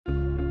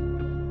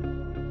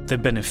The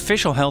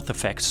beneficial health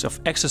effects of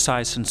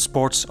exercise and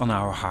sports on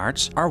our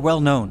hearts are well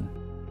known.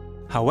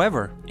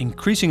 However,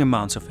 increasing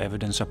amounts of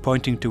evidence are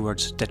pointing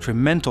towards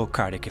detrimental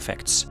cardiac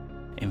effects.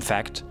 In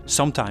fact,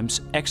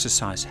 sometimes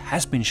exercise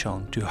has been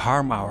shown to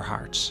harm our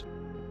hearts.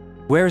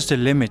 Where is the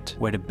limit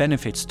where the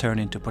benefits turn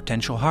into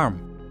potential harm?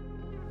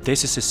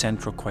 This is the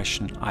central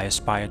question I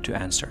aspire to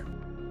answer.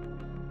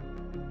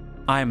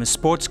 I am a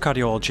sports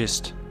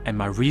cardiologist and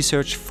my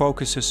research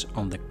focuses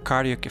on the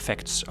cardiac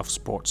effects of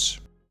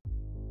sports.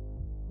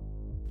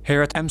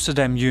 Here at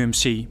Amsterdam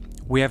UMC,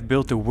 we have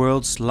built the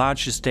world's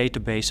largest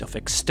database of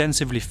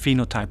extensively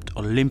phenotyped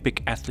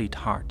Olympic athlete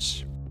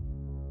hearts.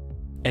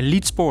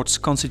 Elite sports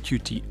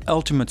constitute the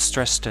ultimate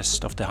stress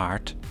test of the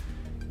heart,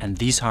 and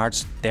these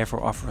hearts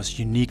therefore offer us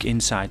unique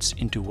insights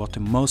into what the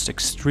most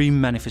extreme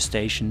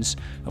manifestations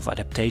of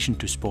adaptation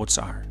to sports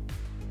are.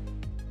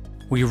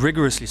 We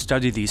rigorously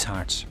study these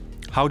hearts.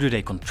 How do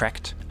they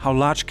contract? How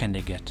large can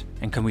they get?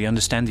 And can we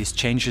understand these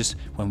changes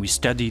when we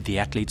study the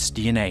athlete's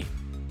DNA?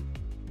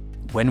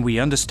 When we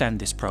understand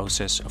this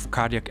process of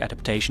cardiac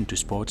adaptation to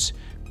sports,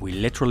 we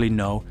literally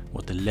know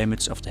what the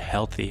limits of the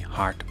healthy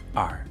heart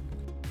are.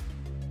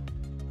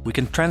 We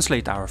can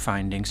translate our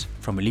findings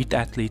from elite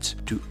athletes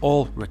to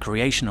all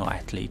recreational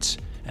athletes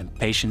and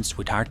patients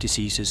with heart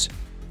diseases,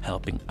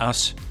 helping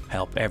us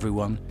help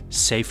everyone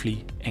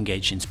safely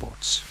engage in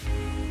sports.